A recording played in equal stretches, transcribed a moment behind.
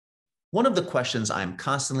One of the questions I'm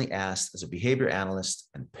constantly asked as a behavior analyst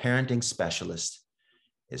and parenting specialist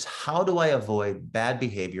is, how do I avoid bad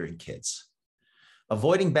behavior in kids?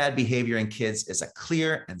 Avoiding bad behavior in kids is a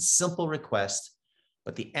clear and simple request,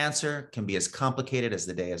 but the answer can be as complicated as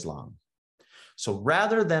the day is long. So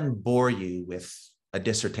rather than bore you with a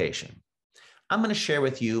dissertation, I'm going to share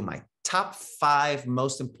with you my top 5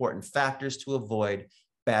 most important factors to avoid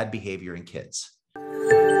bad behavior in kids.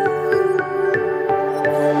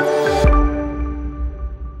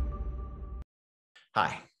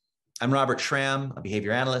 Hi, I'm Robert Schramm, a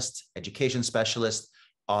behavior analyst, education specialist,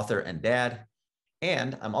 author, and dad,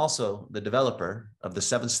 and I'm also the developer of the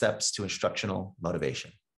 7 Steps to Instructional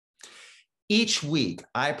Motivation. Each week,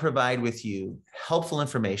 I provide with you helpful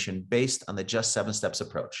information based on the Just 7 Steps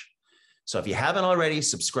approach. So if you haven't already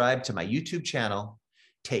subscribed to my YouTube channel,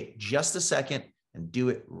 take just a second and do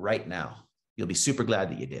it right now. You'll be super glad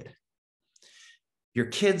that you did. Your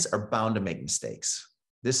kids are bound to make mistakes.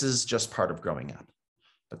 This is just part of growing up.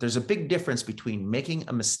 But there's a big difference between making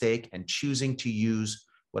a mistake and choosing to use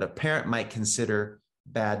what a parent might consider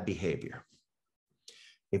bad behavior.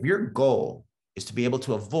 If your goal is to be able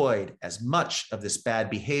to avoid as much of this bad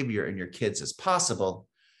behavior in your kids as possible,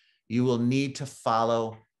 you will need to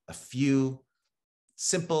follow a few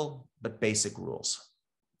simple but basic rules.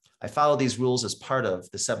 I follow these rules as part of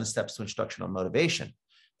the 7 Steps to Instructional Motivation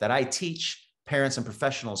that I teach parents and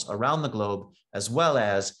professionals around the globe, as well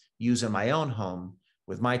as use in my own home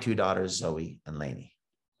with my 2 daughters, Zoe and Lainey.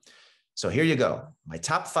 So here you go. My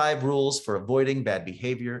top 5 rules for avoiding bad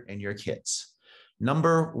behavior in your kids.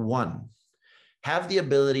 Number 1, have the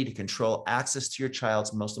ability to control access to your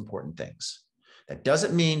child's most important things. That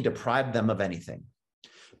doesn't mean deprive them of anything,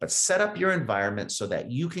 but set up your environment so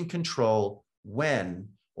that you can control when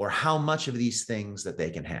or how much of these things that they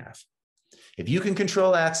can have. If you can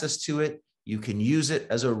control access to it, you can use it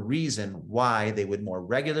as a reason why they would more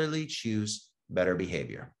regularly choose better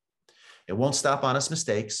behavior. It won't stop honest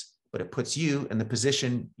mistakes, but it puts you in the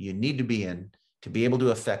position you need to be in to be able to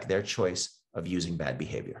affect their choice of using bad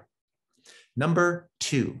behavior. Number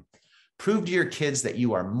 2, prove to your kids that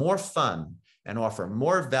you are more fun and offer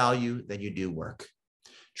more value than you do work.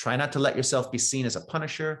 Try not to let yourself be seen as a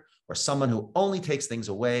punisher or someone who only takes things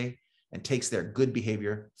away and takes their good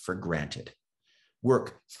behavior for granted.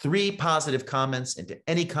 Work 3 positive comments into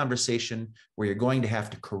any conversation where you're going to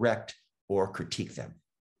have to correct or critique them.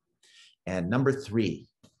 And number 3,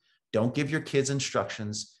 don't give your kids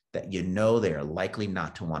instructions that you know they are likely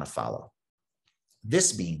not to want to follow.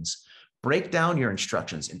 This means break down your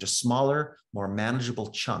instructions into smaller, more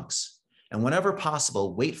manageable chunks. And whenever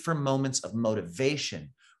possible, wait for moments of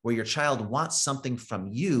motivation where your child wants something from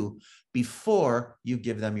you before you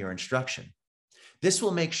give them your instruction. This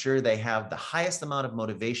will make sure they have the highest amount of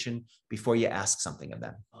motivation before you ask something of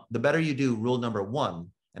them. The better you do rule number 1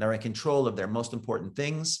 and are in control of their most important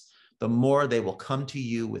things, the more they will come to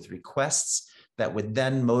you with requests that would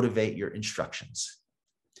then motivate your instructions.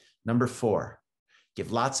 Number 4,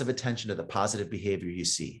 give lots of attention to the positive behavior you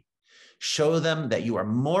see. Show them that you are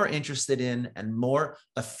more interested in and more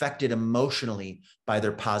affected emotionally by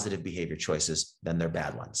their positive behavior choices than their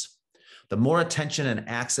bad ones. The more attention and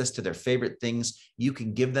access to their favorite things you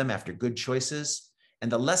can give them after good choices, and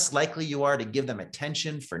the less likely you are to give them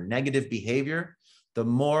attention for negative behavior, the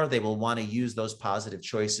more they will want to use those positive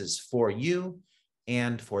choices for you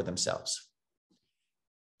and for themselves.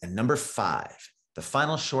 And number 5, the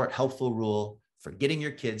final short helpful rule for getting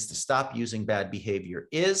your kids to stop using bad behavior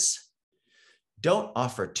is, don't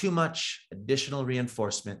offer too much additional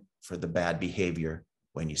reinforcement for the bad behavior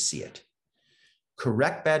when you see it.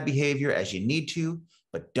 Correct bad behavior as you need to,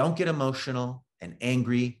 but don't get emotional and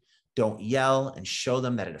angry. Don't yell and show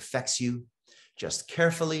them that it affects you. Just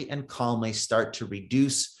carefully and calmly start to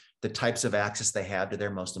reduce the types of access they have to their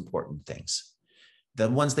most important things, the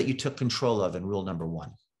ones that you took control of in rule number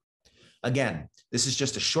 1. Again, this is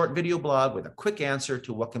just a short video blog with a quick answer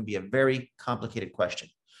to what can be a very complicated question.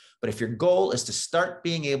 But if your goal is to start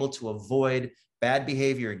being able to avoid bad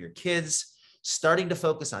behavior in your kids, starting to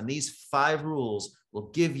focus on these 5 rules will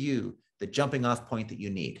give you the jumping off point that you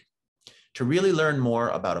need. To really learn more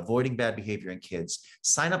about avoiding bad behavior in kids,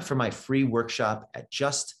 sign up for my free workshop at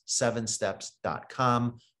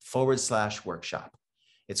just7steps.com/workshop.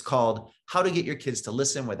 It's called How to Get Your Kids to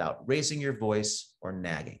Listen Without Raising Your Voice or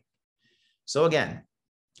Nagging. So again,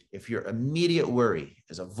 if your immediate worry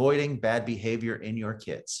is avoiding bad behavior in your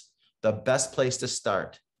kids, the best place to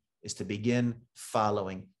start is to begin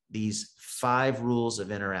following these 5 rules of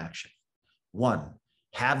interaction. 1,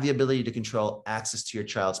 have the ability to control access to your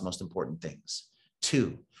child's most important things.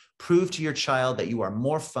 2, Prove to your child that you are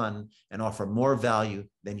more fun and offer more value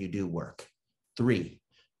than you do work. 3,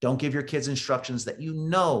 don't give your kids instructions that you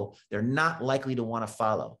know they're not likely to want to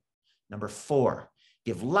follow. Number 4,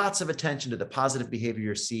 give lots of attention to the positive behavior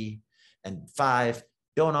you see. And 5,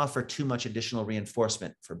 don't offer too much additional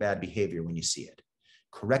reinforcement for bad behavior when you see it.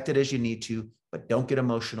 Correct it as you need to, but don't get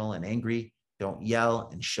emotional and angry. Don't yell,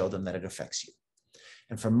 and show them that it affects you.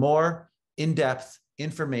 And for more in-depth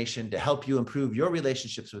information to help you improve your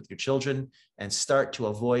relationships with your children and start to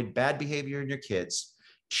avoid bad behavior in your kids,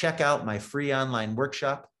 check out my free online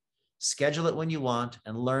workshop. Schedule it when you want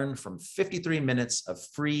and learn from 53 minutes of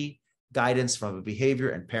free guidance from a behavior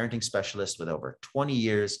and parenting specialist with over 20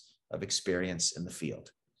 years of experience in the field.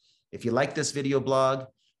 If you like this video blog,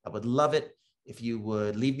 I would love it if you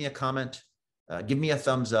would leave me a comment, give me a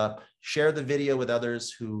thumbs up, share the video with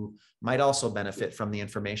others who might also benefit from the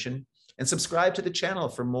information, and subscribe to the channel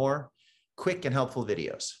for more quick and helpful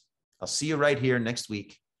videos. I'll see you right here next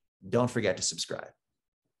week. Don't forget to subscribe.